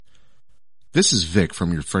This is Vic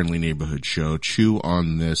from your friendly neighborhood show, Chew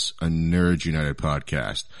on This, a Nerds United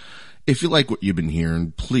podcast. If you like what you've been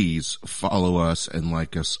hearing, please follow us and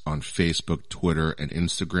like us on Facebook, Twitter, and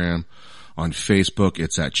Instagram. On Facebook,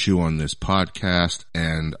 it's at Chew on This podcast,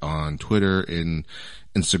 and on Twitter and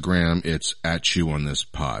Instagram, it's at Chew on This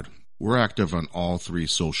pod. We're active on all three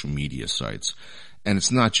social media sites, and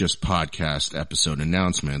it's not just podcast episode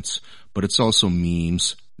announcements, but it's also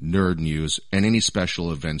memes, nerd news, and any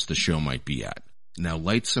special events the show might be at. Now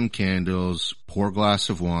light some candles, pour a glass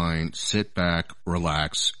of wine, sit back,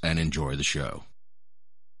 relax, and enjoy the show.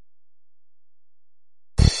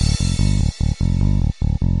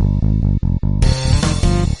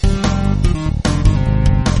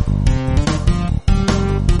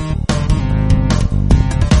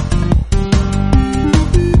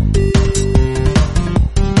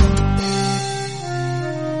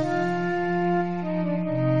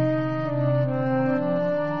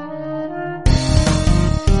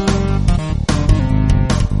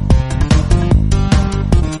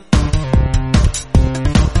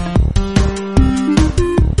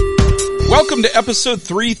 Welcome to episode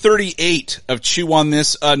 338 of Chew on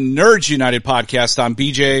This, a Nerds United podcast. I'm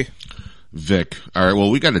BJ. Vic. All right,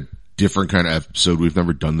 well, we got a different kind of episode. We've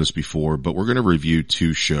never done this before, but we're going to review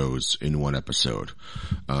two shows in one episode.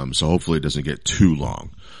 So hopefully it doesn't get too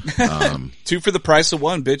long. Two for the price of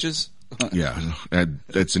one, bitches. Yeah, and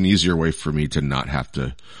it's an easier way for me to not have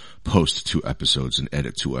to post two episodes and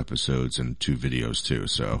edit two episodes and two videos too.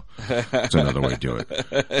 So it's another way to do it.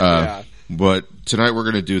 Yeah. But tonight we're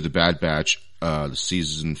going to do the Bad Batch, the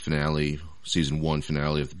season one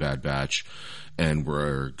finale of the Bad Batch. And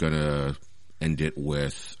we're going to end it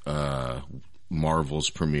with, Marvel's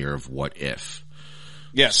premiere of What If.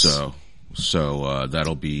 Yes. So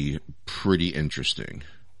that'll be pretty interesting.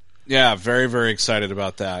 Yeah, very, very excited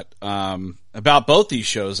about that. About both these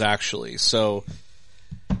shows, actually. So,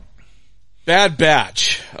 Bad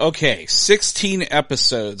Batch. Okay, 16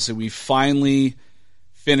 episodes, and we finally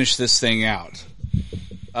finished this thing out.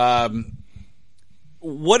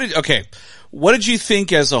 What did you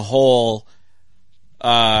think as a whole,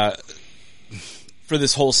 for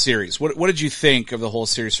this whole series? What did you think of the whole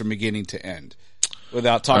series from beginning to end?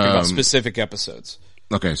 Without talking about specific episodes.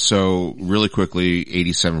 Okay, so really quickly,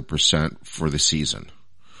 87% for the season,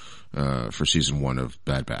 for season one of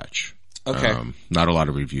Bad Batch. Okay. Not a lot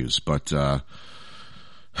of reviews, but,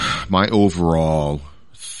 my overall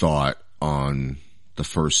thought on the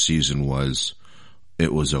first season was,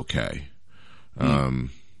 it was okay. You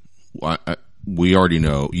already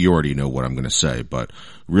know what I'm going to say, but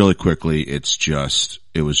really quickly, it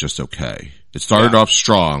was just okay. It started off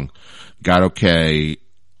strong, got okay,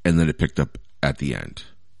 and then it picked up at the end.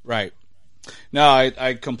 Right. No,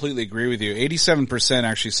 I completely agree with you. 87%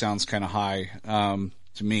 actually sounds kind of high, to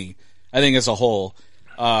me. I think as a whole,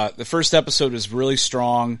 the first episode was really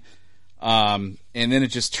strong, and then it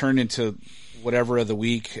just turned into whatever of the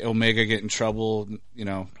week, Omega get in trouble,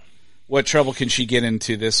 what trouble can she get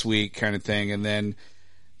into this week kind of thing. And then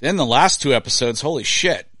the last two episodes, holy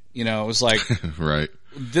shit, it was like, right.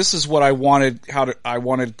 This is what I wanted, I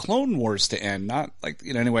wanted Clone Wars to end, not like,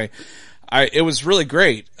 anyway, it was really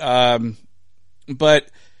great. But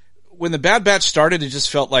when the Bad Batch started, it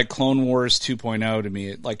just felt like Clone Wars 2.0 to me.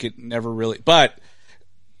 It never really, but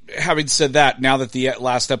having said that, now that the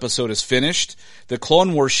last episode is finished, the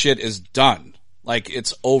Clone Wars shit is done.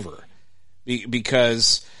 It's over.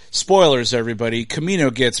 Because, spoilers everybody,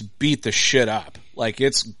 Kamino gets beat the shit up.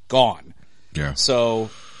 It's gone. Yeah. So,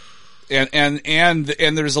 and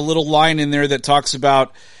there's a little line in there that talks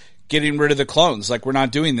about getting rid of the clones. We're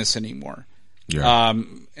not doing this anymore. Yeah.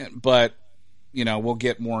 But, we'll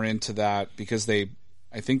get more into that because I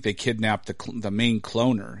think they kidnapped the main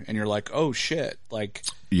cloner, and you're like, oh shit,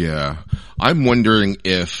 Yeah. I'm wondering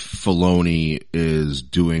if Filoni is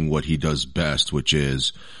doing what he does best, which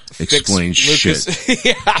is explain shit.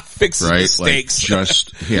 Fix mistakes.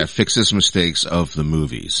 Fix his mistakes of the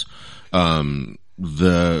movies. I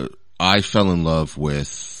fell in love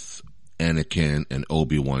with Anakin and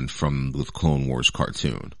Obi-Wan from the Clone Wars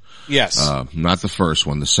cartoon. Yes. Not the first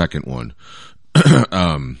one, the second one.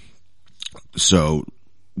 So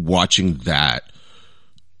watching that,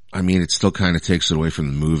 it still kind of takes it away from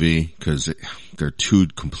the movie because they're two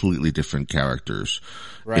completely different characters,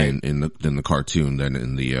 right, in the cartoon than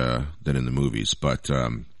in the movies. But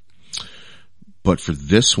for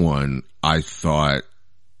this one, I thought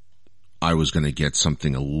I was going to get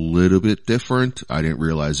something a little bit different. I didn't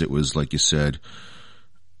realize it was, like you said,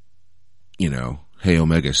 hey,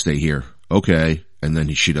 Omega, stay here. Okay. and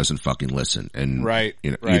then she doesn't fucking listen. And Right,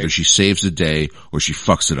 you know, right. either she saves the day or she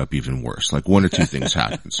fucks it up even worse. Like one or two things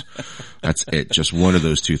happens. That's it. Just one of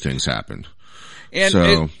those two things happened.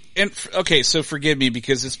 And okay, so forgive me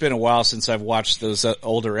because it's been a while since I've watched those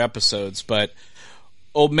older episodes, but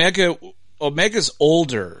Omega's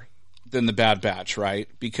older than the Bad Batch, right?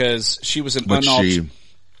 Because she was an unaltered.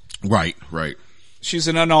 Right. She's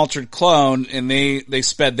an unaltered clone, and they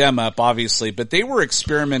sped them up, obviously, but they were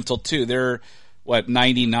experimental too. They're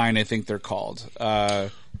 99, I think they're called.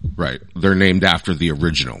 Right. They're named after the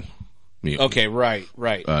original mutant. Okay, right.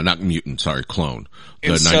 Not mutant, sorry, clone.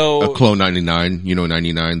 And so, Clone 99,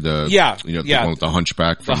 99, the one with the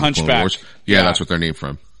hunchback from the Clone Wars. Yeah, that's what they're named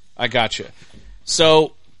from. I gotcha.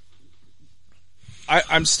 So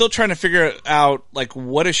I'm still trying to figure out, like,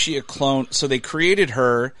 what is she a clone? So they created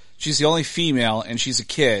her. She's the only female, and she's a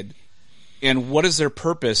kid. And what is their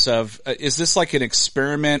purpose of? Is this like an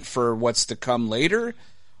experiment for what's to come later,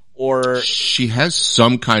 or she has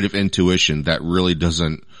some kind of intuition that really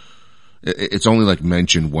doesn't? It's only like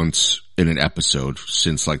mentioned once in an episode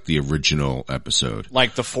since like the original episode.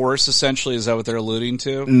 Like the Force, essentially, is that what they're alluding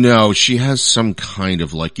to? No, she has some kind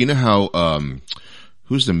of like, you know how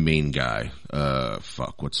who's the main guy?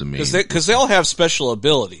 What's the main? Because they all have special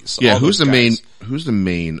abilities. Yeah, who's the main? Who's the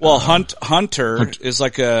main? Well, Hunter is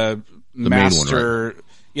like a master. One, right?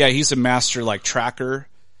 Yeah, he's a master like tracker.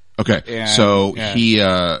 Okay, and, so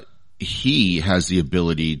he has the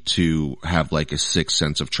ability to have like a sixth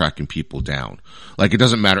sense of tracking people down. Like it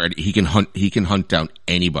doesn't matter. He can hunt down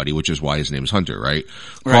anybody, which is why his name is Hunter, right?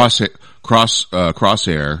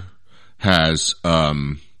 Crosshair has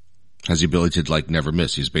the ability to like never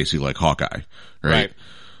miss. He's basically like Hawkeye, right?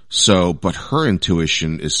 So, but her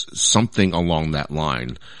intuition is something along that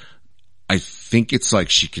line. I think it's like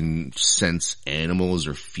she can sense animals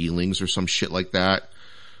or feelings or some shit like that.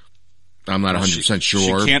 I'm not 100%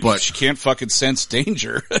 sure, but she can't fucking sense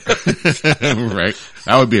danger. Right.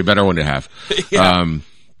 That would be a better one to have. Yeah.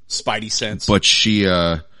 Spidey sense. But she,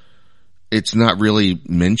 it's not really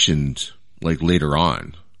mentioned like later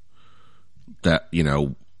on that,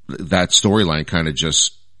 that storyline kind of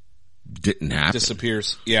just didn't happen.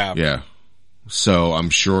 Disappears. Yeah. Yeah. So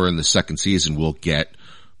I'm sure in the second season we'll get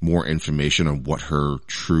more information on what her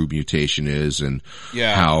true mutation is and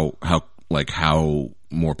how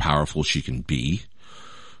more powerful she can be.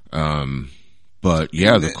 But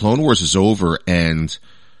yeah, the Clone Wars is over and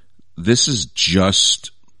this is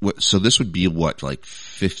just so this would be like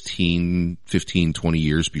 15, 20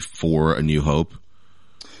 years before A New Hope.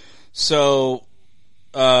 So,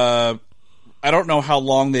 I don't know how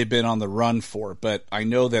long they've been on the run for, but I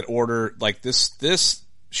know that this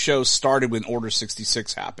show started when Order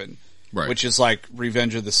 66 happened, right? Which is like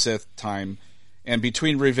Revenge of the Sith time. And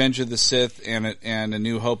between Revenge of the Sith and A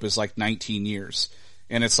New Hope is like 19 years.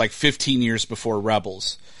 And it's like 15 years before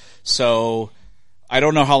Rebels. So I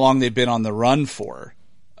don't know how long they've been on the run for.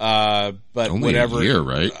 But only whatever. A year,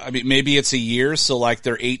 right? I mean, maybe it's a year. So like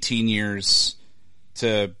they're 18 years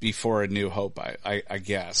to before A New Hope, I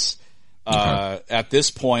guess. Okay. At this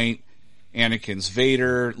point, Anakin's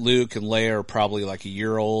Vader, Luke and Leia are probably like a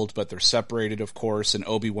year old, but they're separated, of course, and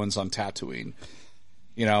Obi-Wan's on Tatooine.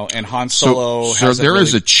 And Han Solo. So there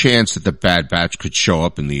is a chance that the Bad Batch could show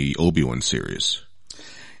up in the Obi-Wan series.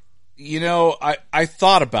 I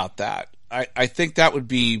thought about that. I think that would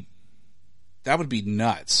be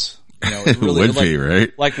nuts. It really would be,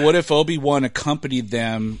 right? Like, what if Obi-Wan accompanied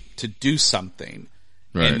them to do something,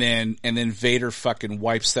 right? And then Vader fucking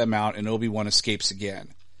wipes them out, and Obi-Wan escapes again.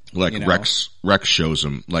 Like Rex shows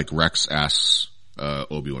him. Like Rex asks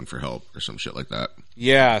Obi-Wan for help or some shit like that.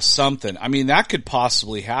 Yeah, something. I mean, that could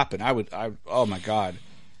possibly happen. Oh my God.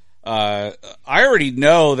 I already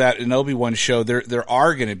know that in Obi-Wan show, there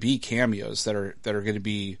are going to be cameos that are going to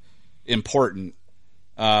be important.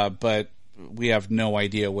 But we have no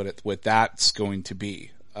idea what that's going to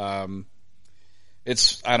be. I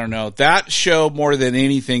don't know. That show more than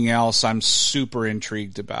anything else, I'm super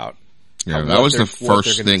intrigued about. Yeah, that was the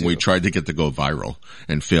first thing we tried to get to go viral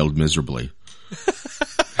and failed miserably.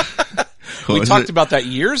 We talked about that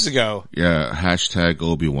years ago. Yeah, hashtag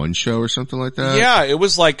Obi-Wan show or something like that. Yeah, it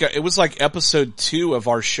was like episode 2 of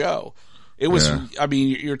our show. It was, I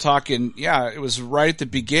mean, you're talking, it was right at the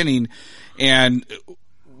beginning, and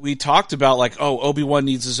we talked about like, Obi-Wan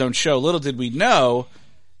needs his own show. Little did we know,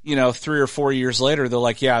 3 or 4 years later, they're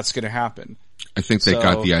like, yeah, it's going to happen. I think they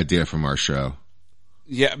got the idea from our show.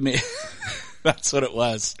 Yeah, that's what it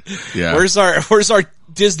was. Yeah. Where's our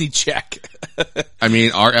Disney check? I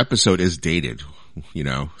mean, our episode is dated,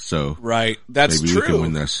 so. Right. That's maybe true.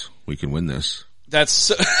 We can win this.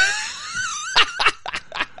 That's.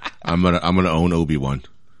 I'm gonna own Obi-Wan.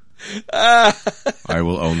 I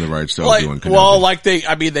will own the rights to Obi-Wan Kenobi. Well, like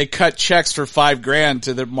they cut checks for $5,000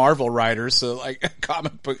 to the Marvel writers, so like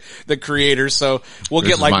comic book, the creators. So we'll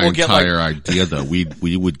this get like, my we'll get entire like idea though. We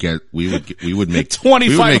would make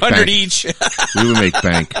 2,500 each. We would make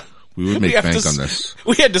bank. We would make bank to, on this.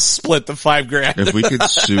 We had to split the $5,000. If we could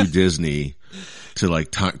sue Disney to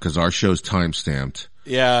like time, cause our show's time stamped.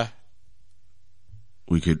 Yeah.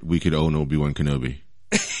 We could own Obi-Wan Kenobi.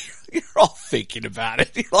 You're all thinking about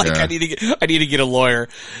it. You're like, Yeah. I need to get a lawyer.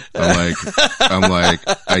 I'm like,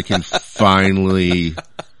 I can finally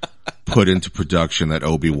put into production that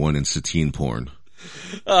Obi-Wan and Satine porn.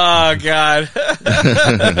 Oh God. Yeah,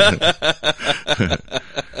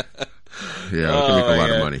 we can make a lot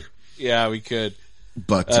of money. Yeah, we could.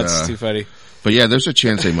 But, That's too funny. But yeah, there's a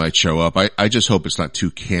chance they might show up. I just hope it's not too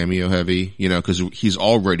cameo heavy, you know, cause he's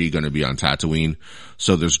already going to be on Tatooine.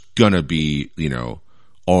 So there's going to be, you know,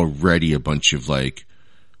 already a bunch of like,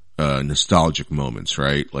 nostalgic moments,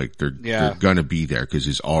 right? Like they're going to be there cause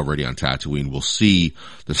he's already on Tatooine. We'll see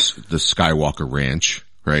the Skywalker Ranch,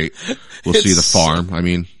 right? We'll see the farm. I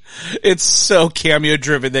mean, it's so cameo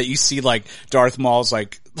driven that you see like Darth Maul's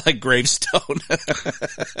like gravestone.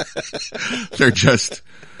 they're just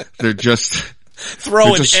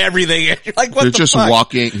throwing everything in. You're like, what they're the just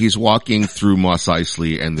fuck? he's walking through Mos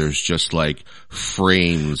Eisley and there's just like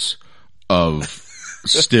frames of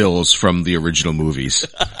stills from the original movies.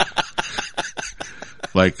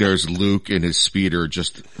 Like there's Luke in his speeder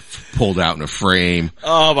just pulled out in a frame.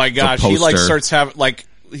 Oh my gosh. He like poster. starts having like,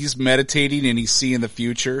 he's meditating and he's seeing the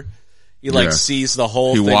future. He like sees the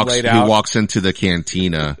whole thing laid out. He walks into the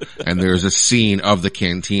cantina and there's a scene of the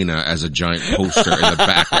cantina as a giant poster in the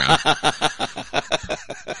background.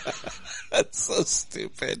 That's so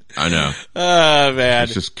stupid. I know. Oh man.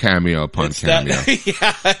 It's just cameo upon cameo.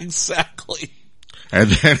 Yeah, exactly. And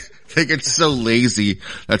then they get so lazy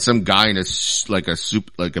that some guy in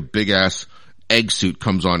a big ass egg suit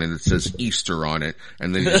comes on and it says Easter on it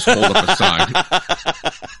and then you just hold up a sign.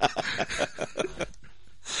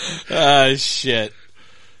 Oh shit.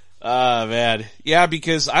 Oh man. Yeah,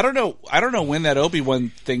 because I don't know when that Obi-Wan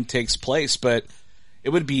thing takes place, but it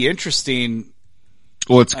would be interesting.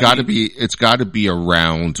 Well, it's gotta be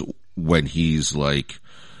around when he's like,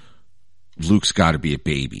 Luke's gotta be a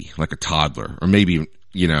baby, like a toddler, or maybe,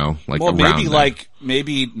 you know, like well, around maybe then. like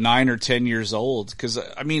maybe 9 or 10 years old. Cause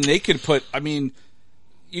I mean, they could put, I mean,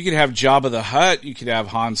 you could have Jabba the Hutt, you could have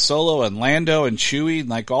Han Solo and Lando and Chewie, and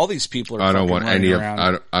like all these people are. I don't want any of.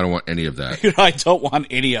 around. I don't want any of that. I don't want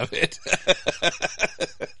any of it.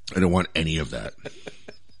 I don't want any of that.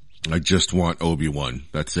 I just want Obi-Wan.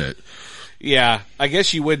 That's it. Yeah, I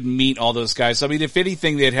guess you would meet all those guys. I mean, if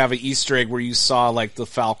anything, they'd have an Easter egg where you saw like the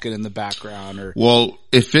Falcon in the background, or well,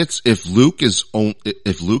 if Luke is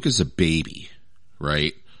a baby,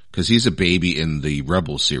 right? Because he's a baby in the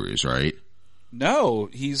Rebel series, right? No,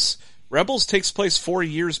 Rebels takes place 4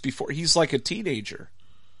 years before. He's like a teenager.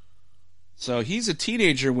 So he's a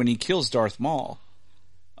teenager when he kills Darth Maul.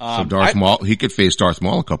 So Maul, he could face Darth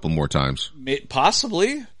Maul a couple more times.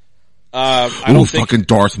 Possibly. I don't think fucking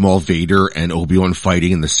Darth Maul, Vader, and Obi-Wan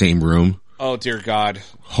fighting in the same room. Oh dear God.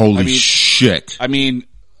 Holy shit. I mean,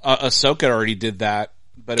 Ahsoka already did that,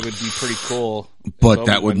 but it would be pretty cool. But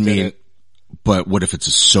that would mean, but what if it's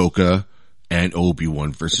Ahsoka and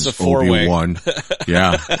Obi-Wan versus Obi-Wan?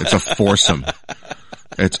 Yeah, it's a foursome.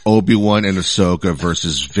 It's Obi-Wan and Ahsoka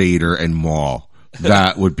versus Vader and Maul.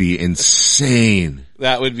 That would be insane.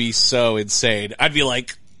 That would be so insane. I'd be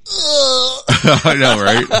like, I know,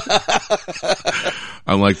 right?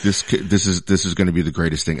 I'm like, this is going to be the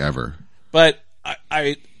greatest thing ever. But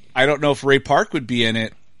I don't know if Ray Park would be in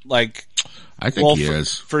it. Like, I think he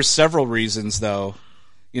is for several reasons, though.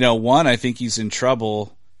 You know, one, I think he's in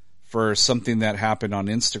trouble for something that happened on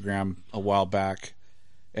Instagram a while back,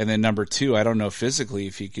 and then number two, I don't know physically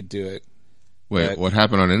if he could do it. Wait, what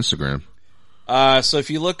happened on Instagram? So if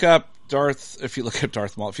you look up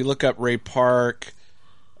Darth Maul, if you look up Ray Park.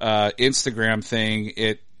 Instagram thing,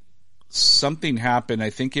 something happened. I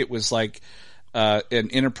think it was like, an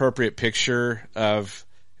inappropriate picture of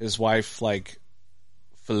his wife, like,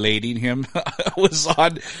 filleting him was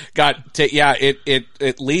on,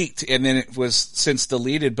 it leaked and then it was since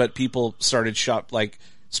deleted, but people started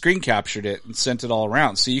screen captured it and sent it all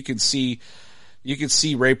around. So you can see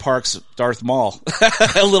Ray Park's Darth Maul,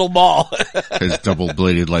 a little Maul. His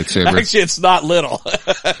double-bladed lightsaber. Actually, it's not little.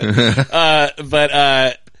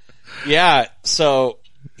 Yeah, so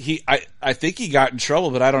I think he got in trouble,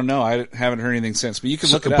 but I don't know. I haven't heard anything since, but you can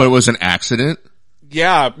look it up. But it was an accident?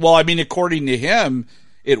 Yeah, well, I mean, according to him,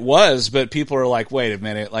 it was, but people are like, wait a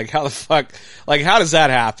minute, like how the fuck, like how does that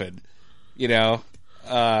happen? You know?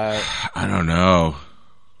 I don't know.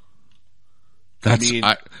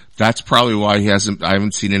 That's probably why I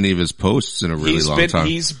haven't seen any of his posts in a really long time.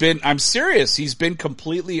 I'm serious. He's been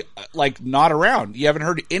completely like not around. You haven't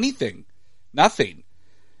heard anything. Nothing.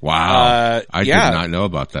 Wow. I did not know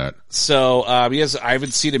about that. So, I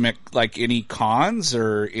haven't seen him at like any cons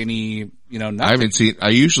or any, nothing. I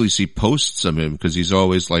usually see posts of him because he's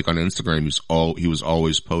always like on Instagram. He was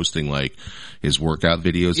always posting like his workout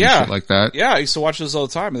videos and shit like that. Yeah. I used to watch those all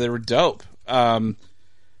the time and they were dope. But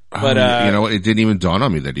you know what? It didn't even dawn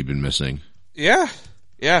on me that he'd been missing. Yeah.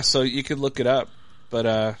 Yeah. So you could look it up,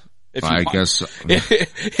 but,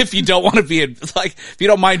 if you don't want to be if you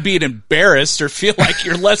don't mind being embarrassed or feel like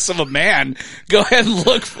you're less of a man, go ahead and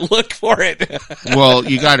look for it. Well,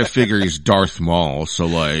 you got to figure he's Darth Maul, so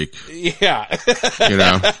like, yeah,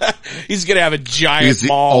 he's gonna have a giant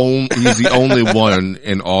maul. He's the only one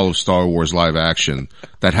in all of Star Wars live action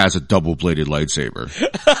that has a double-bladed lightsaber.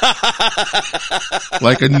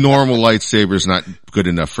 Like a normal lightsaber is not good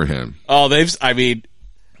enough for him. Oh,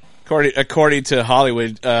 According to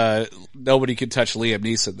Hollywood, nobody can touch Liam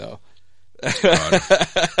Neeson though.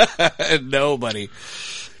 Nobody.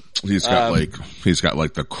 He's got like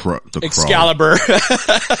the Excalibur.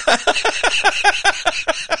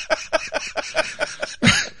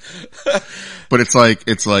 But it's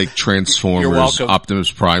like Transformers Optimus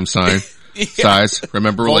Prime size.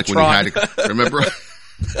 Remember Voltron. Like when he had to, remember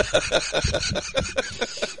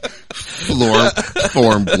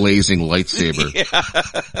form blazing lightsaber. Yeah.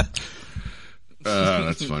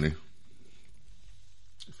 That's funny.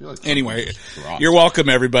 I feel like anyway, you're welcome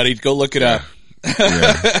everybody. Go look it up.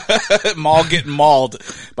 Yeah. Maul getting mauled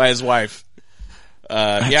by his wife.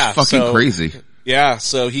 That's fucking crazy. Yeah,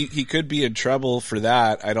 so he could be in trouble for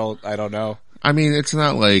that. I don't know. I mean, it's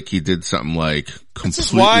not like he did something like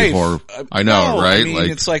completely horrible. I know, right? I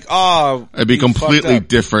mean, it's like, it'd be completely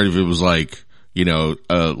different if it was like,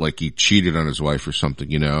 like he cheated on his wife or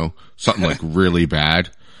something, something like really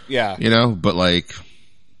bad. Yeah. But like,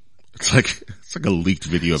 it's like a leaked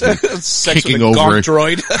video of him Sex kicking with a over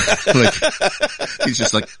droid. Like, he's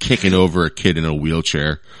just like kicking over a kid in a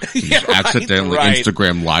wheelchair. He just accidentally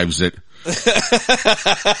Instagram lives it.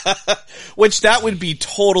 Which that would be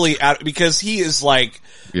totally out because he is like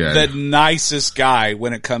the nicest guy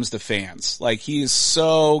when it comes to fans. Like he is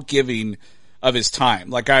so giving of his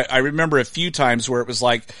time. Like I remember a few times where it was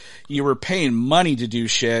like you were paying money to do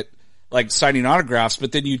shit like signing autographs,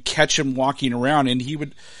 but then you'd catch him walking around and he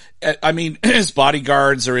would, his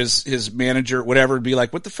bodyguards or his manager, whatever, would be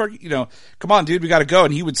like, what the fuck, come on, dude, we gotta go.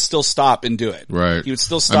 And he would still stop and do it. Right. He would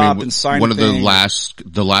still stop and sign one of the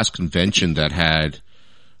last convention that had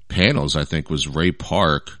panels, I think, was Ray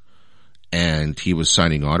Park, and he was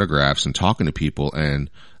signing autographs and talking to people, and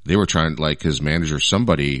they were trying, like, his manager,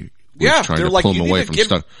 somebody was trying to pull him away from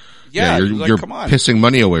stuff. Yeah, you're come on. pissing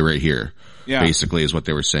money away right here. Yeah. Basically is what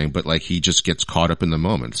they were saying, but like he just gets caught up in the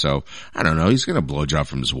moment. So I don't know. He's going to blowjob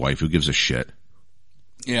from his wife. Who gives a shit?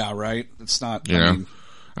 Yeah, right. It's not, I'm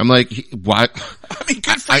like, why?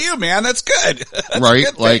 Good for you, man. That's good. That's right?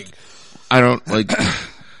 A good like, thing. I don't like,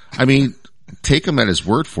 take him at his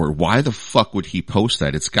word for it. Why the fuck would he post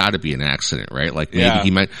that? It's got to be an accident, right? Like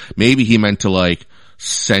maybe he meant to like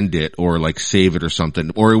send it or like save it or something,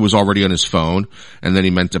 or it was already on his phone and then he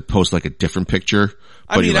meant to post like a different picture.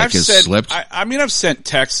 But slipped. I've sent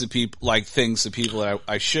texts to people, like things to people that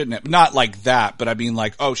I shouldn't have. Not like that, but I mean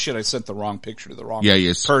like, oh shit, I sent the wrong picture to the wrong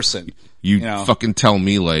person. You fucking tell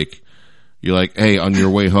me like, you're like, hey, on your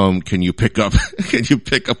way home, can you pick up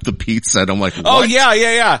the pizza? And I'm like, what? Oh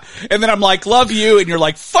yeah. And then I'm like, love you. And you're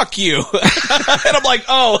like, fuck you. And I'm like,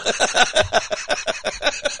 oh.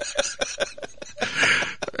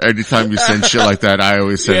 Anytime you send shit like that, I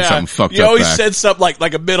always send something fucked up. You always send something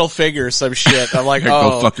like a middle finger or some shit. I'm like,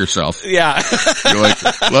 go fuck yourself. Yeah. You're like,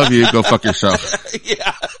 love you, go fuck yourself.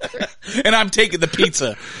 Yeah. And I'm taking the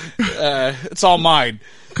pizza. It's all mine.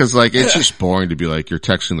 Cause like, it's just boring to be like, you're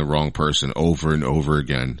texting the wrong person over and over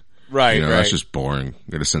again. Right, right. That's just boring.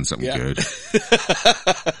 You gotta send something good.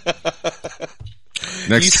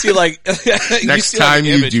 Next time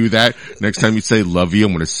you do that, next time you say love you,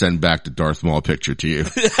 I'm going to send back the Darth Maul picture to you.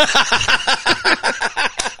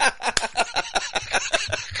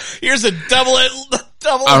 Here's a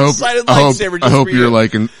double-sided lightsaber.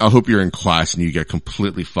 I hope you're in class and you get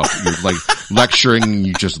completely fucked. You're like lecturing and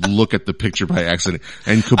you just look at the picture by accident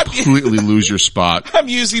and completely lose your spot. I'm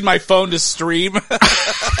using my phone to stream.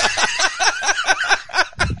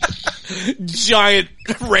 Giant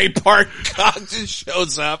Ray Park cock just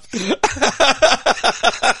shows up.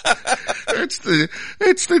 It's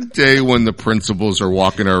It's the day when the principals are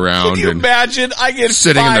walking around. Can you and imagine? I get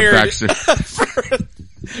sitting fired in the back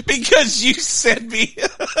because you sent me.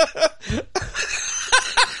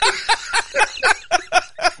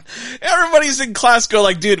 Everybody's in class go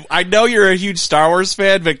like, dude, I know you're a huge Star Wars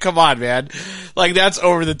fan, but come on, man. Like, that's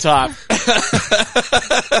over the top.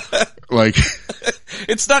 Like,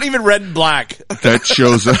 it's not even red and black. That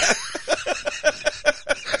shows up.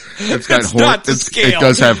 It's not to scale. It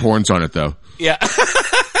does have horns on it, though. Yeah.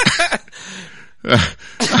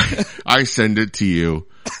 I send it to you,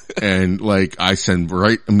 and like I send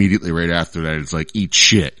immediately right after that. It's like, eat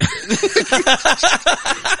shit.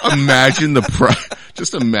 Imagine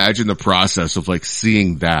the process of like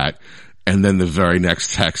seeing that, and then the very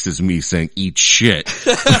next text is me saying, "Eat shit."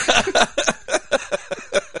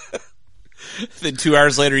 Then 2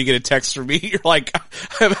 hours later, you get a text from me. You're like,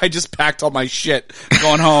 I just packed all my shit,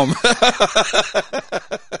 going home.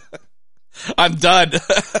 I'm done.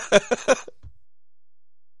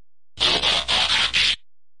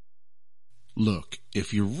 Look,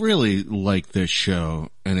 if you really like this show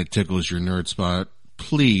and it tickles your nerd spot,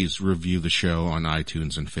 please review the show on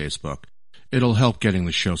iTunes and Facebook. It'll help getting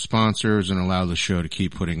the show sponsors and allow the show to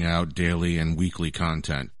keep putting out daily and weekly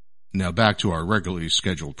content. Now back to our regularly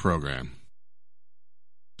scheduled program.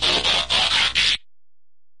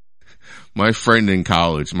 My friend in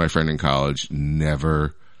college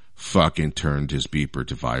never fucking turned his beeper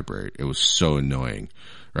to vibrate. It was so annoying,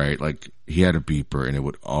 right? Like, he had a beeper and it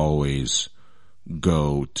would always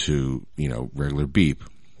go to, regular beep.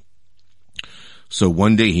 So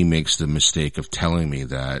one day he makes the mistake of telling me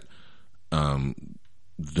that,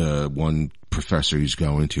 the one professor he's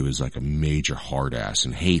going to is like a major hard ass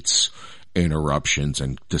and hates interruptions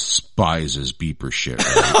and despises beeper shit.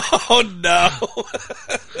 Right? Oh no.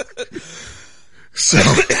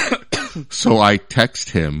 So I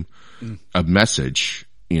text him a message,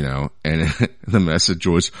 and the message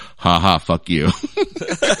was, haha, fuck you.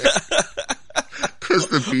 Cause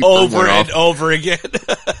the beeper over and over again.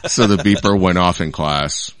 So the beeper went off in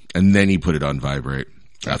class, and then he put it on vibrate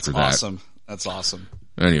after that. Awesome. That's awesome.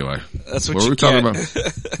 Anyway, that's what were you we talking about?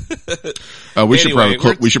 We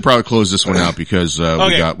should probably close this one out because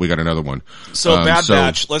okay. we got another one. So Bad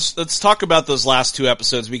Batch. Let's talk about those last two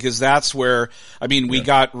episodes because that's where we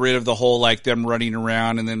got rid of the whole like them running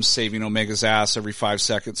around and them saving Omega's ass every 5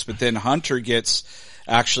 seconds. But then Hunter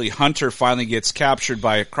finally gets captured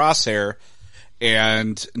by a Crosshair,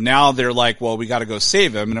 and now they're like, well, we got to go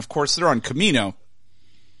save him, and of course they're on Kamino.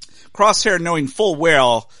 Crosshair knowing full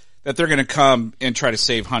well that they're going to come and try to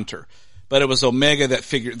save Hunter. But it was Omega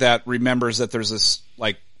that remembers that there's this,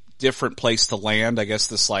 like, different place to land. I guess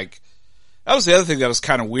this, like, that was the other thing that was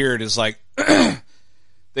kind of weird is, like,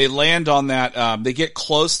 they land on that, they get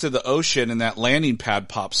close to the ocean and that landing pad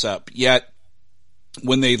pops up. Yet,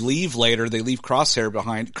 when they leave later, they leave Crosshair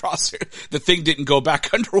behind. The thing didn't go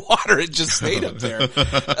back underwater. It just stayed up there.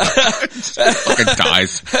 Fucking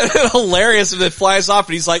dies. Hilarious. And it flies off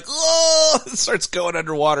and he's like, oh, it starts going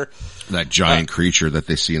underwater. That giant creature that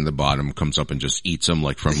they see in the bottom comes up and just eats them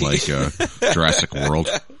like from Jurassic World.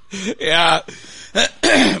 Yeah. But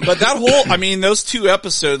that whole, those 2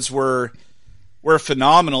 episodes were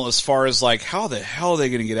phenomenal as far as like, how the hell are they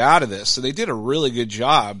going to get out of this? So they did a really good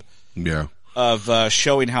job. Yeah. Of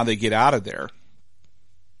showing how they get out of there,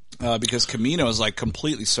 because Kamino is like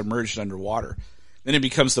completely submerged underwater. Then it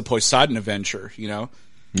becomes the Poseidon adventure, Yeah,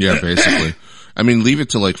 basically. Leave it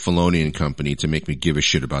to like Filoni and company to make me give a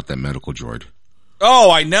shit about that medical droid.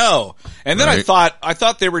 Oh, I know. And then right? I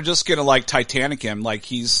thought they were just gonna like Titanic him, like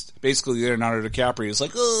he's basically Leonardo DiCaprio. He's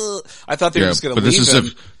like, I thought they were just gonna leave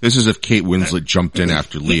him. This is if Kate Winslet jumped in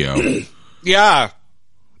after Leo. Yeah.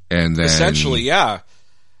 And then essentially, yeah.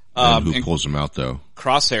 Who pulls him out though?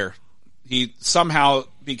 Crosshair. He somehow,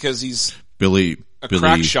 because he's Billy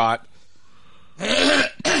crack shot.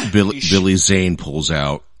 Billy Zane pulls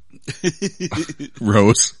out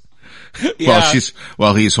Rose while she's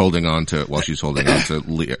holding on to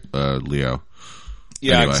Leo.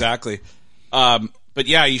 Yeah, anyway. Exactly. But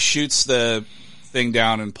yeah, he shoots the thing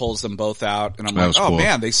down and pulls them both out, and I'm like, oh cool.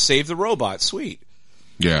 Man, they saved the robot. Sweet.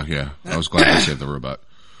 Yeah. I was glad they saved the robot.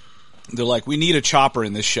 They're like, we need a chopper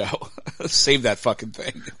in this show. Save that fucking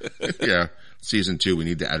thing. Yeah. Season 2, we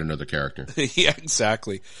need to add another character. Yeah,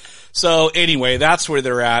 exactly. So anyway, that's where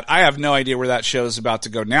they're at. I have no idea where that show is about to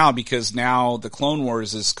go now because now the Clone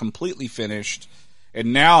Wars is completely finished.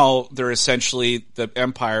 And now they're essentially, the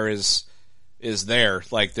Empire is there.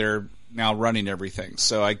 Like they're now running everything.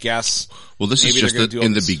 So I guess. Well, this is just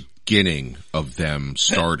in the beginning of them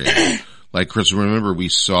starting. Like, Chris, remember we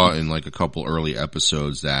saw in like a couple early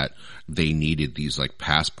episodes that they needed these like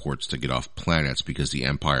passports to get off planets because the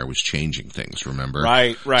Empire was changing things, remember?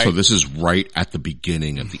 Right. So this is right at the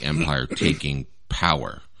beginning of the Empire taking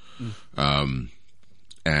power.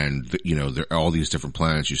 And, you know, there are all these different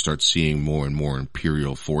planets. You start seeing more and more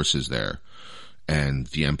Imperial forces there. And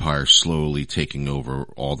the Empire slowly taking over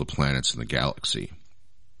all the planets in the galaxy.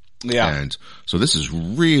 Yeah. And so this is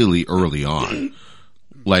really early on.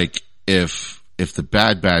 Like, if the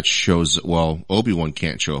Bad Batch shows, well, Obi-Wan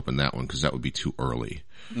can't show up in that one because that would be too early.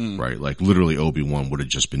 Right? Like, literally Obi-Wan would have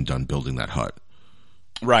just been done building that hut.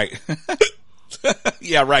 Right.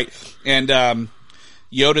 Yeah, right. And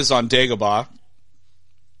Yoda's on Dagobah.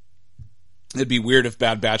 It'd be weird if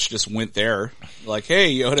Bad Batch just went there. Like,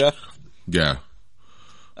 hey, Yoda. Yeah.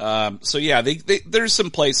 So yeah, there's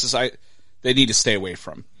some places they need to stay away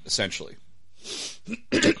from, essentially.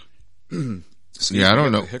 Yeah, I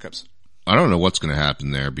don't know. Hiccups. I don't know what's going to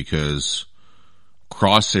happen there because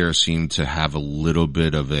Crosshair seemed to have a little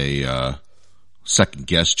bit of a second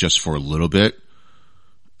guess just for a little bit.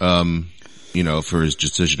 You know, for his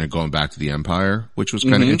decision of going back to the Empire, which was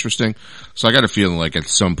kind of interesting. So I got a feeling like at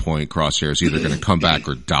some point Crosshair is either going to come back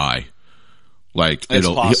or die. Like, it's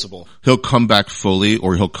possible. He'll come back fully,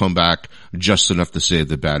 or he'll come back just enough to save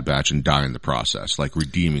the Bad Batch and die in the process, like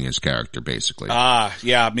redeeming his character, basically.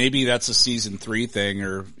 Yeah, maybe that's a season 3 thing,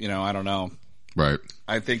 or, you know, I don't know. Right.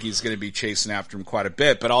 I think he's going to be chasing after him quite a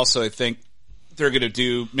bit, but also I think they're going to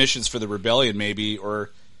do missions for the Rebellion, maybe, or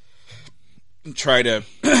try to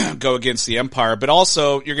go against the Empire. But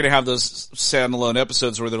also, you're going to have those standalone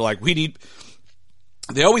episodes where they're like,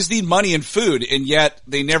 they always need money and food, and yet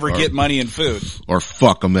they never get money and food. Or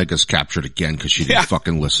fuck, Omega's captured again because she didn't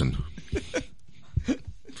fucking listen.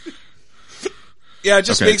 Yeah, it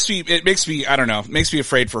just makes me, I don't know, makes me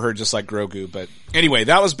afraid for her just like Grogu. But anyway,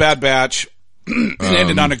 that was Bad Batch. It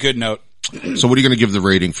ended on a good note. So what are you going to give the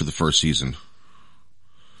rating for the first season?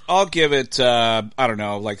 I'll give it, I don't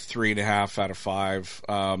know, like 3.5 out of 5.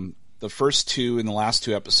 The first 2 and the last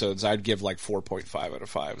 2 episodes, I'd give like 4.5 out of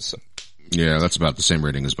 5. So. Yeah, that's about the same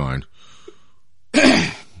rating as mine.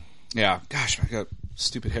 Yeah. Gosh, I got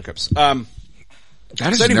stupid hiccups. That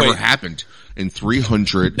has never happened in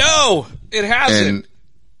 300. No, it hasn't. And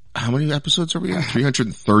how many episodes are we in?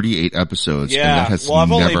 338 episodes. Yeah. And that has I've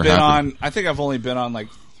only never been happened. I think I've only been on like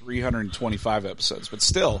 325 episodes, but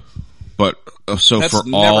still. But, so that's for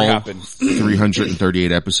never all happened.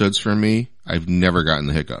 338 episodes from me, I've never gotten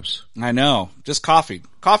the hiccups. I know. Just coffee.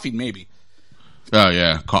 Coffee, maybe. Oh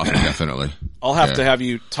yeah, coffee, definitely. I'll have to have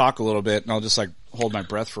you talk a little bit, and I'll just like hold my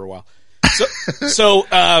breath for a while. So,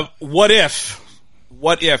 what if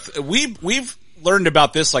we've learned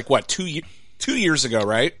about this like what 2 years ago,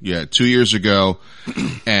 right? Yeah, 2 years ago,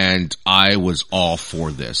 and I was all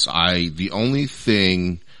for this. The only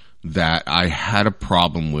thing that I had a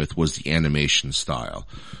problem with was the animation style.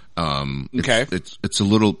 Okay. It's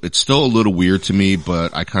still a little weird to me,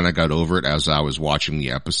 but I kind of got over it as I was watching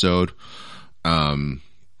the episode.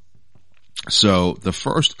 So the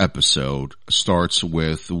first episode starts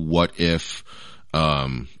with what if,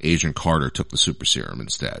 Agent Carter took the super serum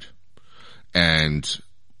instead. And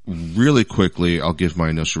really quickly, I'll give my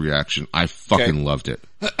initial reaction. I fucking loved it.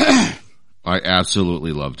 I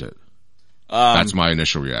absolutely loved it. That's my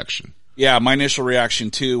initial reaction. Yeah, my initial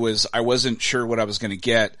reaction too was I wasn't sure what I was going to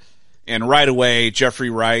get. And right away, Jeffrey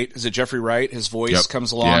Wright, is it Jeffrey Wright? His voice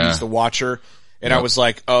comes along. Yeah. He's the Watcher. And I was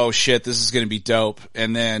like, oh shit, this is going to be dope.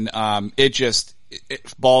 And then,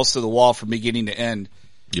 it balls to the wall from beginning to end.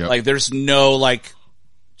 Yep. Like there's no like,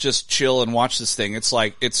 just chill and watch this thing. It's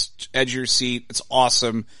like, it's edge of your seat. It's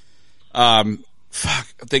awesome.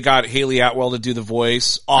 They got Haley Atwell to do the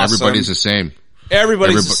voice. Awesome. Everybody's the same.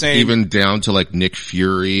 Everybody's the same. Even down to like Nick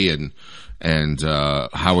Fury and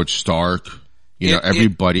Howard Stark. You know,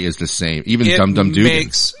 everybody is the same. Even Dum Dum Dugan.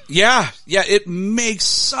 It makes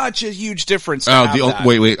such a huge difference.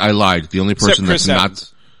 Wait, I lied. The only person that's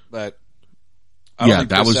Evans, not, but I don't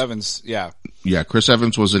think Chris Evans. Yeah, Chris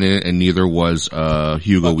Evans wasn't in it, and neither was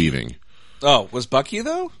Hugo Bucky. Weaving. Oh, was Bucky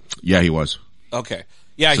though? Yeah, he was. Okay.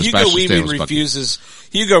 Yeah, so Hugo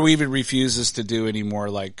Weaving refuses to do any more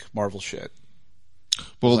like Marvel shit.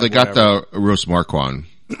 Well, they got the Ross Marquand.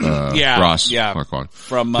 Ross Marquand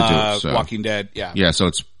from Walking Dead. Yeah, so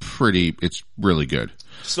it's really good.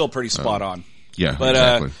 Still pretty spot on. Yeah, but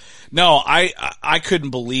exactly. No, I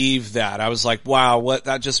couldn't believe that. I was like, wow,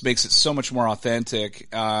 that just makes it so much more authentic.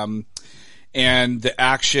 And the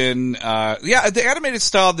action, the animated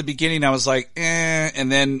style at the beginning, I was like, and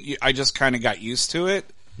then I just kind of got used to it.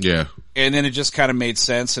 Yeah. And then it just kind of made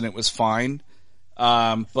sense and it was fine.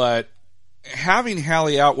 But having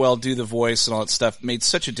Hallie Atwell do the voice and all that stuff made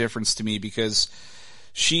such a difference to me because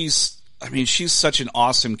she's such an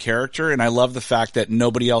awesome character, and I love the fact that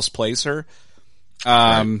nobody else plays her.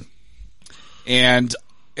 Right.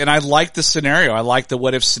 And I liked the scenario. I liked the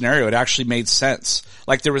what if scenario. It actually made sense.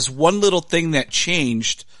 Like there was one little thing that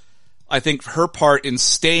changed. I think her part in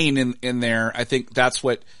staying in there, I think that's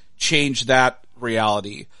what changed that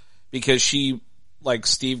reality because she, like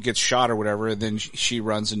Steve gets shot or whatever, and then she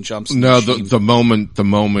runs and jumps. No, the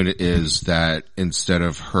moment is that instead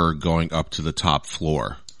of her going up to the top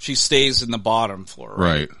floor, she stays in the bottom floor.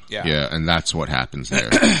 Right. Yeah. And that's what happens there.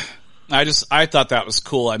 I thought that was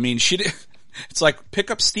cool. I mean, she did. It's like,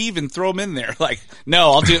 pick up Steve and throw him in there. Like,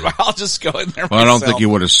 no, I'll do it. I'll just go in there. Well, I don't think he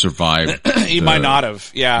would have survived. He might not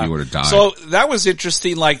have. Yeah. He would have died. So that was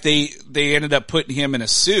interesting. Like they ended up putting him in a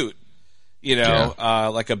suit,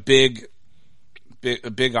 like a big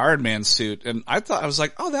Iron Man suit. And I was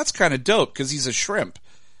like, oh, that's kind of dope because he's a shrimp.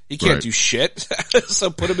 He can't do shit. So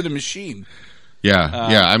put him in a machine. Yeah.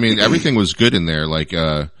 I mean, everything was good in there. Like,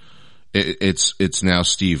 it's now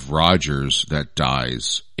Steve Rogers that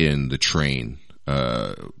dies in the train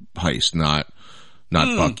heist, not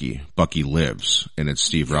Bucky. Bucky lives, and it's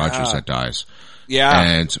Steve Rogers that dies. Yeah.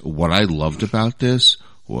 And what I loved about this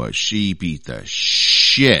was she beat the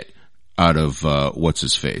shit out of what's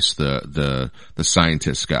his face, the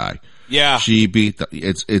scientist guy. Yeah. She beat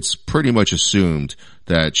it's pretty much assumed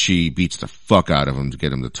that she beats the fuck out of him to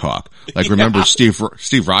get him to talk. Like, remember,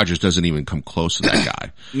 Steve Rogers doesn't even come close to that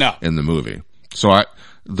guy. No. In the movie. So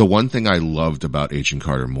the one thing I loved about Agent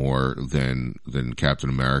Carter more than Captain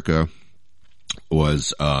America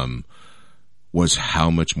was how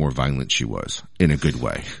much more violent she was in a good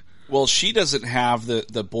way. Well, she doesn't have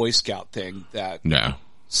the Boy Scout thing that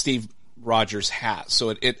Steve Rogers has.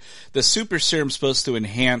 So the super serum's supposed to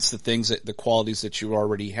enhance the qualities that you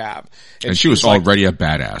already have. And she was already a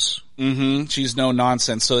badass. Mm-hmm. She's no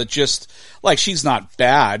nonsense. So it just, like, she's not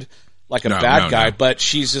bad, like a bad guy, but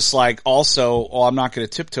she's just like, also, I'm not going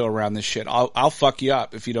to tiptoe around this shit. I'll fuck you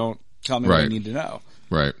up if you don't tell me what I need to know.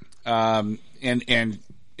 Right. And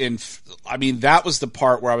I mean, that was the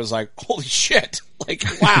part where I was like, holy shit. Like,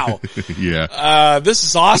 wow. Yeah. This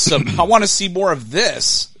is awesome. I want to see more of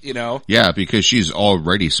this, Yeah, because she's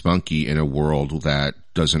already spunky in a world that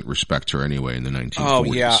doesn't respect her anyway in the 1940s. Oh,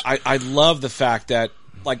 yeah. I love the fact that,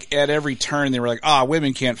 like, at every turn they were like,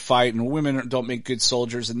 women can't fight and women don't make good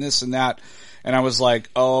soldiers and this and that. And I was like,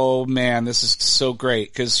 oh, man, this is so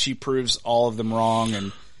great because she proves all of them wrong.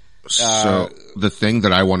 And so the thing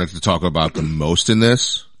that I wanted to talk about the most in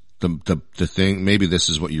this, the thing, maybe this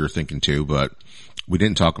is what you were thinking too, but we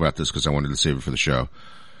didn't talk about this because I wanted to save it for the show.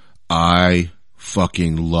 I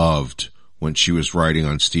fucking loved when she was riding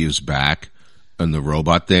on Steve's back on the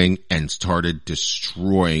robot thing and started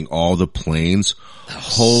destroying all the planes.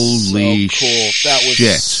 Holy shit. That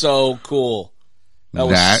was so cool. That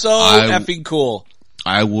was so effing cool.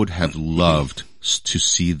 I would have loved to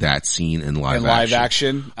see that scene in live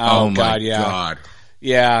action. Oh my God.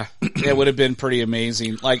 Yeah, it would have been pretty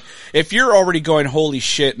amazing. Like, if you're already going holy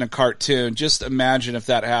shit in a cartoon, just imagine if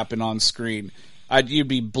that happened on screen. You'd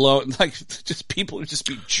be blown, like, people would just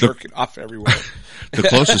be jerking off everywhere. The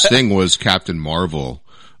closest thing was Captain Marvel,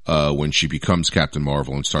 when she becomes Captain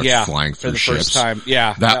Marvel and starts flying through ships. First time.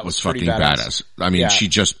 Yeah. That was fucking badass. I mean, she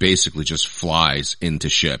just basically just flies into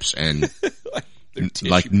ships and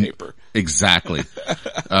like paper. Exactly.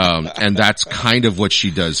 And that's kind of what she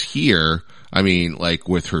does here. I mean, like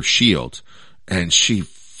with her shield, and she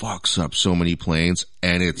fucks up so many planes,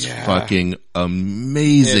 and it's fucking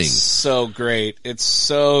amazing. It's so great. It's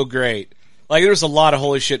so great. Like, there's a lot of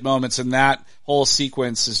holy shit moments, and that whole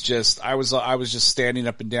sequence is just, I was just standing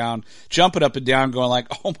up and down, jumping up and down, going like,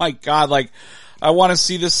 oh my God, like, I want to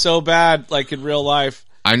see this so bad, like in real life.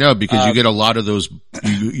 I know, because you get a lot of those,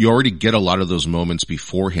 you already get a lot of those moments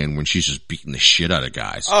beforehand when she's just beating the shit out of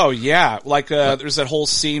guys. Oh yeah. Like, there's that whole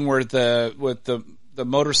scene where with the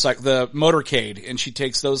motorcycle, the motorcade, and she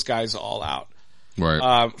takes those guys all out.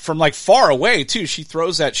 Right. From like far away too. She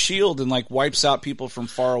throws that shield and like wipes out people from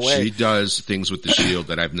far away. She does things with the shield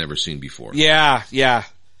that I've never seen before. Yeah, yeah.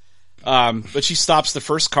 But she stops the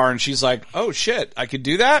first car and she's like, oh shit, I could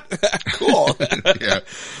do that? Cool. Yeah.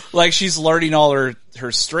 Like, she's learning all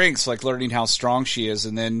her strengths, like learning how strong she is.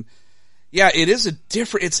 And then, yeah,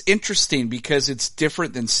 it's interesting because it's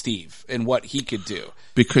different than Steve and what he could do.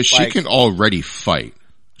 Because she can already fight.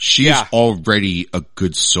 She's already a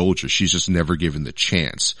good soldier. She's just never given the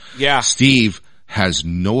chance. Yeah. Steve has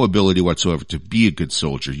no ability whatsoever to be a good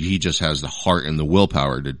soldier. He just has the heart and the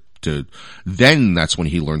willpower then that's when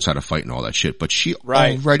he learns how to fight and all that shit. But she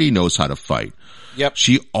Right. already knows how to fight. Yep.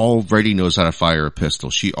 She already knows how to fire a pistol.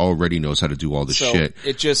 She already knows how to do all this So shit.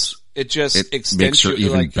 it just extends Makes her you,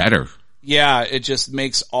 even like, better. Yeah, it just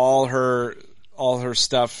makes all her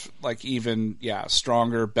stuff like even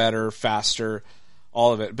stronger, better, faster,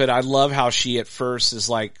 all of it. But I love how she at first is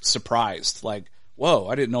like surprised, like, whoa,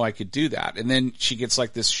 I didn't know I could do that. And then she gets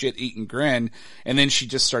like this shit-eating grin, and then she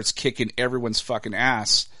just starts kicking everyone's fucking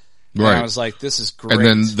ass. And Right. I was like, this is great. And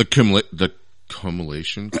then the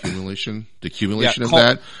culmination of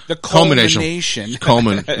that, the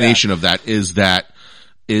culmination of that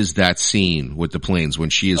is that scene with the planes when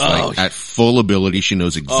she is like at full ability. She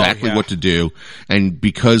knows exactly what to do. And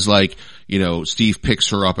because like, you know, Steve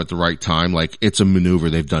picks her up at the right time, like it's a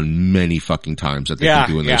maneuver they've done many fucking times that they can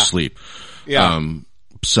do in their sleep. Yeah.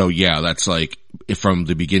 So yeah, that's like from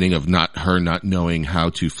the beginning of not knowing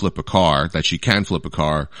how to flip a car, that she can flip a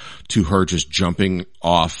car, to her just jumping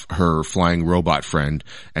off her flying robot friend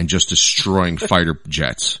and just destroying fighter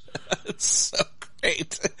jets. It's so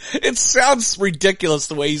great. It sounds ridiculous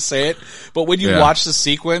the way you say it, but when you watch the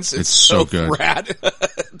sequence, it's so good. rad.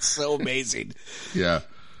 It's so amazing. Yeah.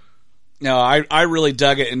 No, I really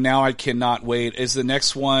dug it, and now I cannot wait. Is the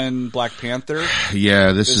next one Black Panther?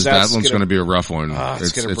 Yeah, that one's going to be a rough one.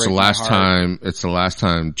 It's the last time. It's the last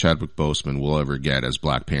time Chadwick Boseman will ever get as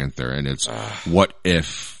Black Panther, and it's what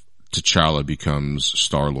if T'Challa becomes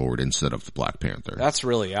Star-Lord instead of the Black Panther? That's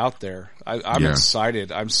really out there. I'm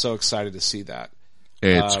excited. I'm so excited to see that.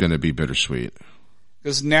 It's going to be bittersweet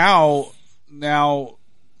because now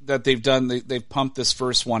that they've pumped this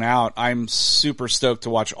first one out, I'm super stoked to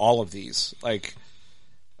watch all of these. Like,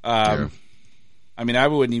 I mean, I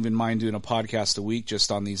wouldn't even mind doing a podcast a week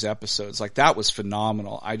just on these episodes. Like, that was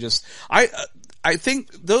phenomenal. I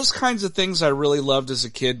think those kinds of things I really loved as a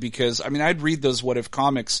kid because, I mean, I'd read those what if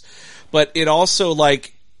comics, but it also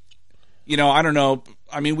like, you know, I don't know.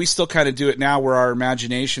 I mean, we still kind of do it now where our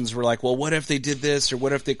imaginations were like, well, what if they did this or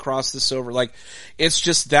what if they crossed this over? Like, it's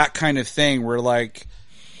just that kind of thing where like,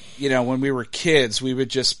 you know, when we were kids, we would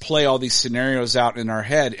just play all these scenarios out in our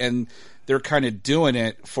head, and they're kind of doing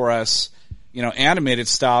it for us, you know, animated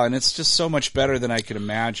style, and it's just so much better than I could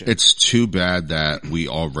imagine. It's too bad that we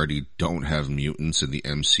already don't have mutants in the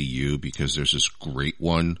MCU because there's this great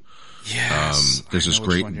one. Yes. There's this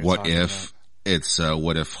great what if. About. It's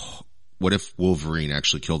what if Wolverine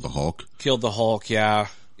actually killed the Hulk? Killed the Hulk, yeah.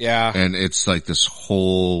 Yeah. And it's like this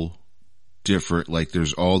whole different, like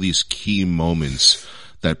there's all these key moments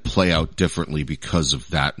that play out differently because of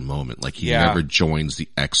that moment. Like he never joins the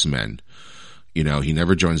X-Men. You know, he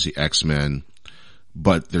never joins the X-Men,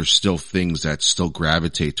 but there's still things that still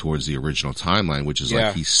gravitate towards the original timeline, which is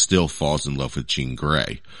like he still falls in love with Jean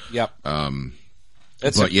Grey. Yep.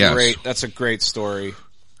 That's a great story.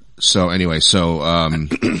 So anyway,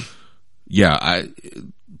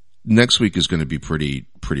 next week is going to be pretty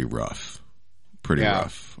rough. Pretty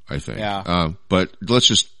rough, I think. Yeah. But let's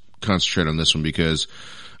just concentrate on this one because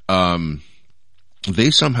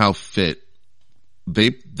they somehow fit.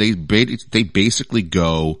 They basically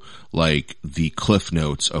go like the cliff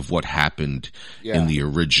notes of what happened in the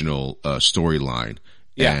original storyline,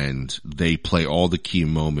 and they play all the key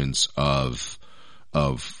moments of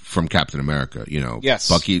from Captain America. You know,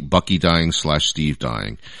 Bucky dying / Steve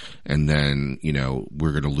dying, and then you know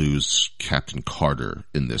we're gonna lose Captain Carter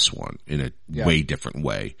in this one in a way different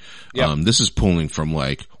way. This is pulling from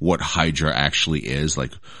like what Hydra actually is,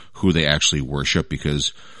 like who they actually worship,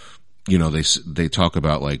 because you know they talk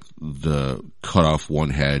about like the cut off one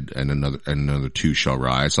head and another two shall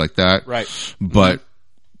rise, like that, right? But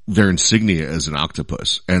their insignia is an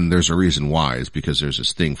octopus, and there's a reason why. Is because there's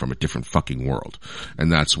this thing from a different fucking world,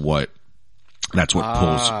 and that's what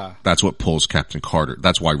pulls Captain Carter.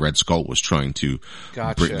 That's why Red Skull was trying to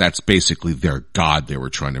bring, that's basically their god they were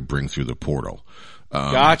trying to bring through the portal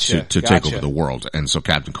to take over the world, and so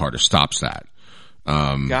Captain Carter stops that.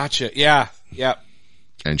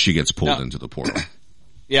 And she gets pulled into the portal.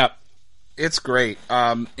 Yep. It's great.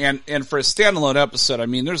 And for a standalone episode, I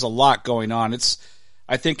mean, there's a lot going on. It's,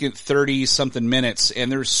 I think, in 30 something minutes,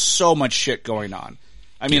 and there's so much shit going on.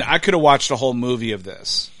 I mean, I could have watched a whole movie of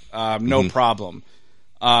this. No problem.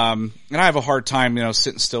 And I have a hard time, you know,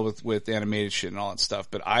 sitting still with animation and all that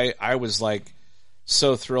stuff, but I was like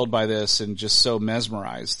so thrilled by this and just so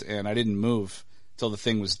mesmerized, and I didn't move till the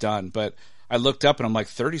thing was done. But I looked up and I'm like,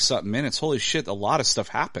 30 something minutes. Holy shit. A lot of stuff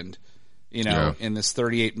happened, you know, in this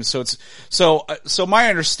 38. So so my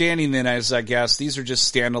understanding then is, I guess these are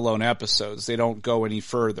just standalone episodes. They don't go any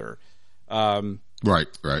further. Right.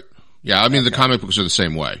 Yeah. I mean, the comic books are the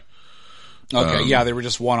same way. Okay, yeah, they were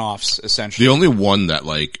just one-offs, essentially. The only one that,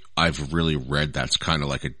 like, I've really read that's kind of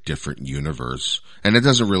like a different universe, and it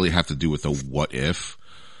doesn't really have to do with a what if.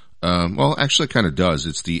 Well, actually it kind of does.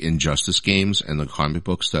 It's the Injustice games and the comic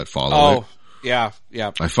books that follow it. Yeah.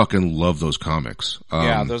 I fucking love those comics.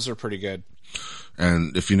 Yeah, those are pretty good.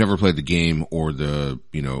 And if you never played the game or read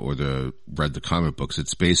the comic books,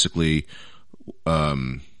 it's basically, a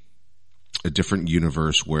different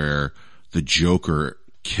universe where the Joker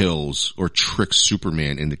kills or tricks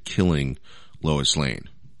Superman into killing Lois Lane.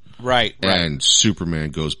 Right. And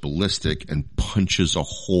Superman goes ballistic and punches a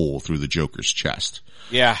hole through the Joker's chest.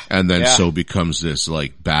 Yeah. And then so becomes this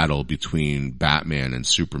like battle between Batman and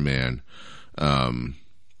Superman.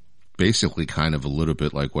 Basically kind of a little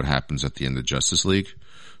bit like what happens at the end of Justice League.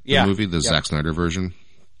 The movie, the Zack Snyder version.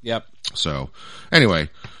 Yep. So anyway,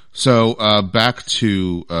 back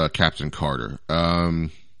to, Captain Carter. So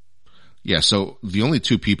the only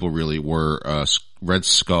two people really were, Red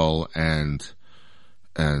Skull and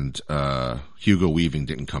Hugo Weaving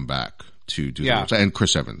didn't come back to do that. And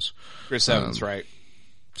Chris Evans. Right.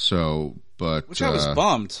 So, but which I was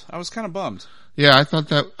bummed. I was kind of bummed. Yeah, I thought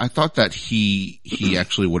that he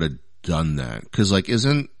actually would have done that because like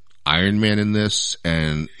isn't Iron Man in this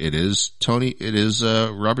and it is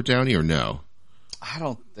Robert Downey or no? I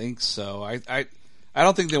don't think so. I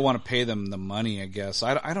don't think they want to pay them the money. I guess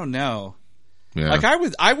I don't know. Yeah. Like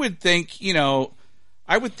I would think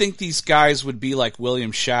I would think these guys would be like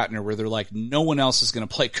William Shatner, where they're like, no one else is going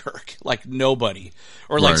to play Kirk. Like, nobody.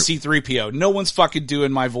 Or like C-3PO. No one's fucking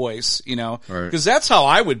doing my voice, Because that's how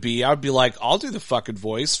I would be. I would be like, I'll do the fucking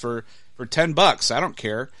voice for $10. I don't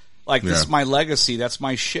care. Like, this is my legacy. That's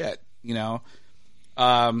my shit,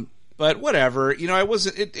 But whatever.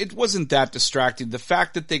 It wasn't that distracting. The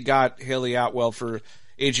fact that they got Haley Atwell for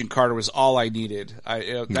Agent Carter was all I needed.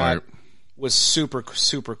 That was super,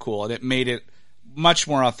 super cool. And it made it much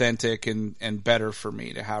more authentic and better for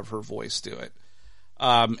me to have her voice do it.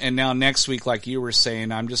 And now next week, like you were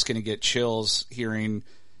saying, I'm just going to get chills hearing,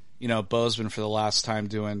 Boseman for the last time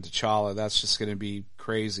doing T'Challa. That's just going to be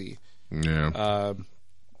crazy. Yeah.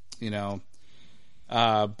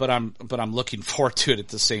 But I'm looking forward to it at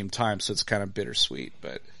the same time. So it's kind of bittersweet,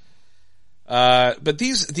 but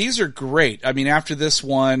these are great. I mean, after this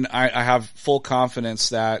one, I have full confidence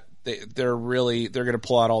that they're going to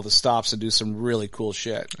pull out all the stops and do some really cool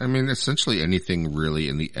shit. I mean, essentially anything really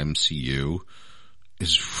in the MCU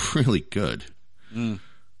is really good.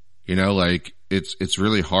 Like it's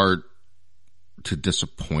really hard to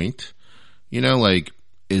disappoint. Like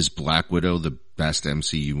is Black Widow the best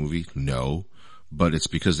MCU movie? No, but it's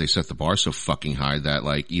because they set the bar so fucking high that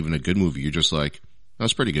like even a good movie, you're just like,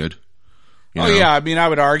 that's pretty good. Yeah. I mean, I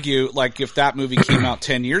would argue, like, if that movie came out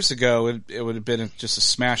 10 years ago, it would have been just a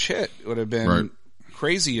smash hit. It would have been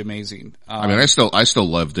crazy amazing. I mean, I still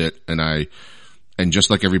loved it, and just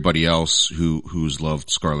like everybody else who's loved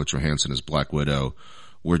Scarlett Johansson as Black Widow,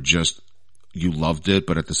 you loved it,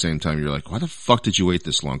 but at the same time, you're like, why the fuck did you wait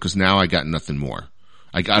this long? Because now I got nothing more.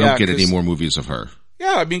 I don't get any more movies of her.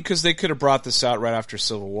 Yeah, I mean, because they could have brought this out right after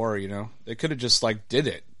Civil War, They could have just, like,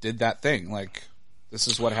 did that thing, like... This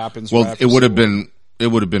is what happens. Well, it would have been they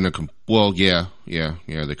could have done it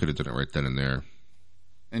right then and there.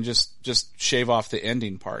 And just shave off the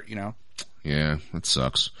ending part, Yeah, that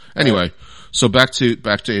sucks. Anyway, so back to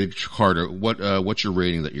Agent Carter. What's your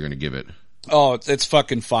rating that you're going to give it? Oh, it's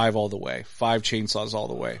fucking 5 all the way. 5 chainsaws all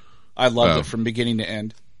the way. I loved it from beginning to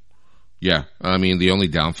end. Yeah. I mean, the only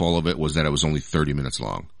downfall of it was that it was only 30 minutes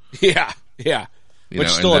long. Yeah. Which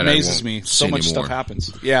still amazes me. So much stuff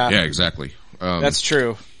happens. Yeah. Yeah, exactly. That's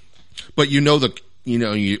true. But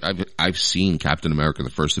I've seen Captain America: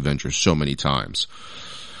 The First Avenger so many times.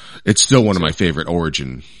 It's still one of my favorite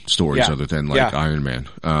origin stories, other than like Iron Man.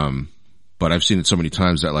 But I've seen it so many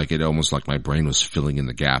times that like it almost like my brain was filling in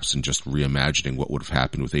the gaps and just reimagining what would have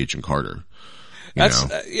happened with Agent Carter.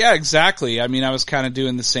 Yeah, exactly. I mean, I was kind of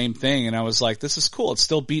doing the same thing, and I was like, "This is cool." It's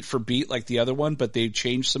still beat for beat like the other one, but they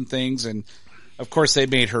changed some things and. Of course, they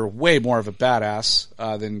made her way more of a badass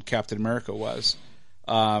than Captain America was,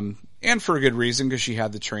 and for a good reason because she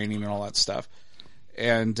had the training and all that stuff.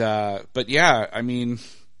 And but yeah, I mean,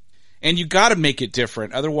 and you got to make it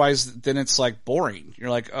different, otherwise, then it's like boring. You're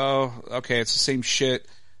like, oh, okay, it's the same shit.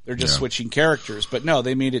 They're just switching characters, but no,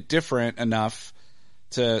 they made it different enough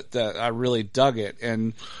that I really dug it.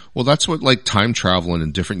 And well, that's what like time traveling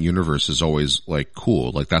in different universes is always like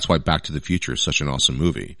cool. Like that's why Back to the Future is such an awesome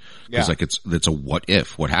movie. Because like it's a what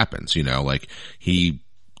if, what happens, like he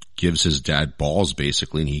gives his dad balls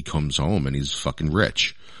basically and he comes home and he's fucking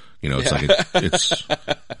rich. It's like, it's,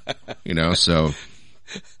 so.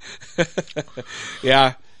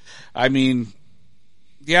 Yeah. I mean,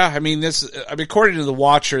 according to the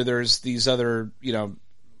Watcher, there's these other,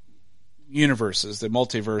 universes, the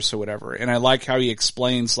multiverse or whatever. And I like how he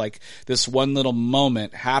explains, like, this one little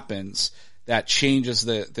moment happens that changes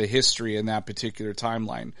the history in that particular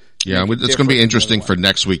timeline. Yeah, it's going to be interesting for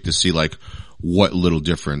next week to see, like, what little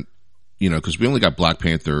different, because we only got Black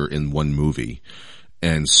Panther in one movie.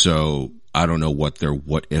 And so I don't know what their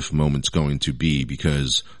what if moment's going to be,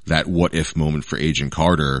 because that what if moment for Agent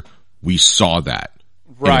Carter, we saw that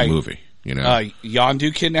in a movie.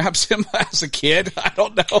 Yondu kidnaps him as a kid. I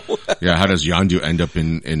don't know. Yeah, how does Yondu end up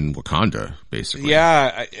in Wakanda, basically?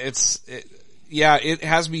 Yeah, it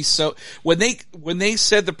has me so, when they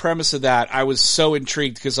said the premise of that, I was so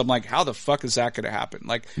intrigued, because I'm like, how the fuck is that going to happen?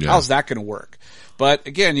 Like, how's that going to work? But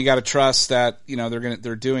again, you got to trust that,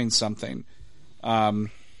 they're doing something.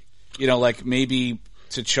 Like maybe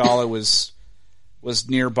T'Challa was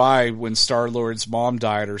nearby when Star-Lord's mom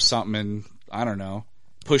died or something, and I don't know,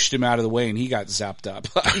 pushed him out of the way and he got zapped up.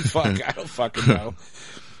 I don't fucking know.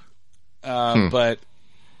 But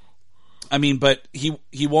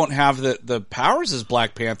he won't have the powers as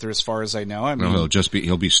Black Panther, as far as I know. I mean, no,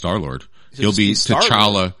 he'll be Star-Lord. He'll be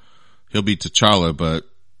T'Challa. He'll be T'Challa, but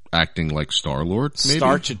acting like Star-Lord, maybe?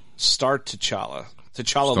 Star T'Challa.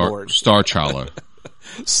 T'Challa Lord. Star Chala.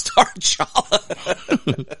 Star Chala.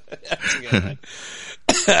 That's good.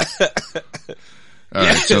 All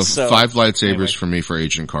right, so 5 lightsabers for me for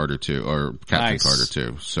Agent Carter 2, or Captain Carter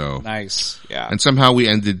 2. So nice, yeah. And somehow we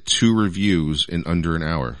ended 2 reviews in under an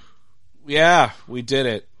hour. Yeah, we did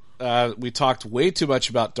it. We talked way too much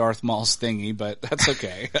about Darth Maul's thingy, but that's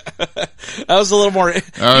okay. That was a little more. You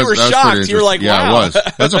were shocked. You were like, "Wow!" Yeah, it was.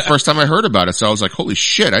 That's the first time I heard about it, so I was like, "Holy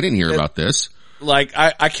shit! I didn't hear about this." Like,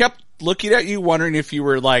 I kept looking at you, wondering if you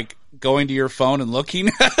were like going to your phone and looking,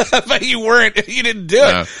 but you weren't. You didn't do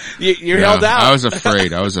it. You held out. I was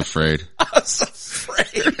afraid. I was afraid.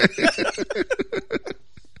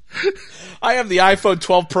 I have the iPhone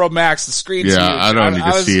 12 Pro Max. The screen's huge. I don't need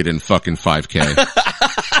to see it in fucking 5K.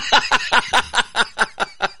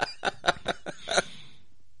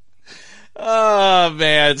 Oh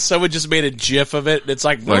man, someone just made a GIF of it, and it's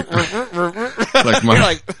like my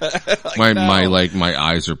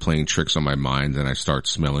eyes are playing tricks on my mind, and I start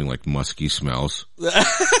smelling like musky smells.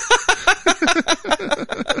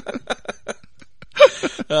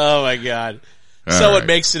 Oh my god. Someone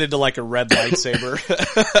makes it into like a red lightsaber.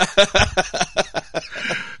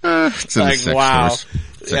 It's in like, sex wow.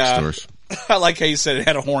 stores. Sex stores. I like how you said it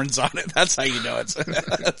had horns on it. That's how you know it's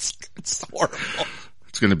horrible.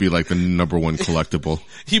 It's going to be like the #1 collectible.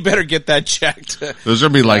 You better get that checked. There's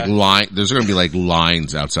going to be like there's going to be like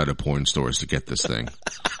lines outside of porn stores to get this thing.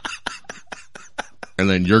 And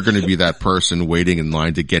then you're going to be that person waiting in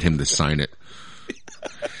line to get him to sign it.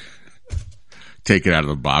 Take it out of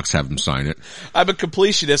the box, have him sign it. I'm a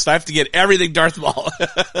completionist. I have to get everything Darth Maul.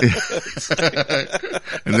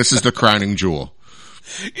 And this is the crowning jewel.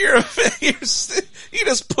 You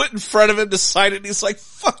just put in front of him to sign it, and he's like,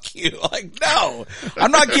 fuck you. Like, no,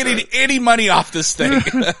 I'm not getting any money off this thing.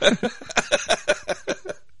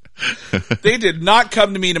 They did not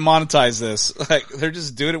come to me to monetize this. Like, they're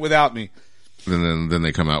just doing it without me. And then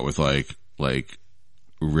they come out with like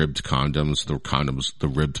ribbed condoms. The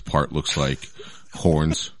ribbed part looks like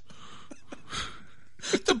horns.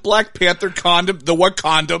 The Black Panther condom. The what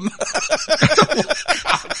condom?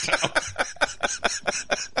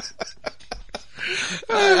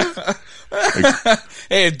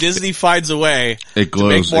 Hey, if Disney finds a way to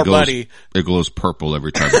make more money. It glows purple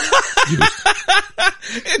every time it's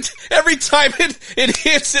used. Every time it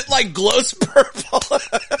hits, it like glows purple.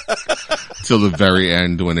 Till the very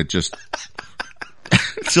end when it just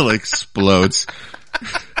till it explodes.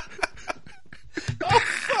 Oh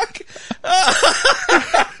fuck.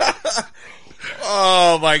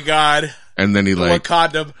 Oh my god. And then he like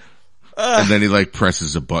condom. And then he like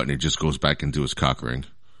presses a button, it just goes back into his cock ring.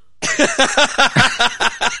 It's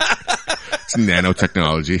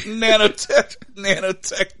nanotechnology.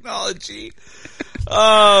 Nanotechnology.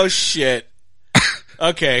 Oh shit.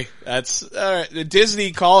 Okay, that's all right.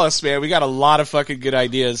 Disney, call us, man. We got a lot of fucking good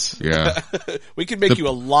ideas. Yeah. We can make you a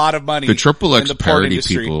lot of money. The XXX parody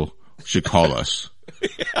people should call us.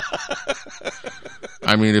 Yeah.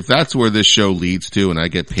 I mean, if that's where this show leads to and I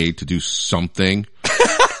get paid to do something,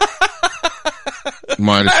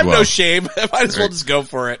 might as well. I have no shame. Might as well just go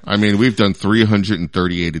for it. I mean, we've done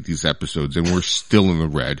 338 of these episodes and we're still in the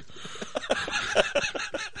red.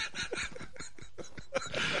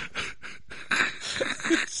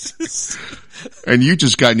 And you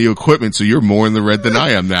just got new equipment, so you're more in the red than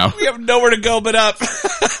I am now. We have nowhere to go but up.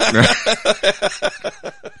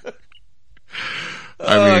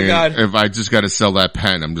 Oh, God. God. If I just got to sell that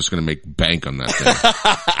pen, I'm just going to make bank on that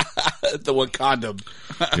thing. The Wakandam.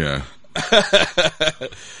 Yeah.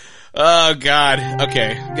 Oh God.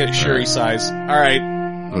 Okay. Get it Shuri size. All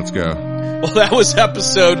right. Let's go. Well, that was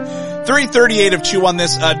episode 338 of Chew on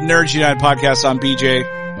This, Nerds United podcast. I'm BJ.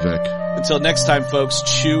 Vic. Until next time, folks,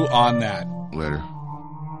 chew on that. Later.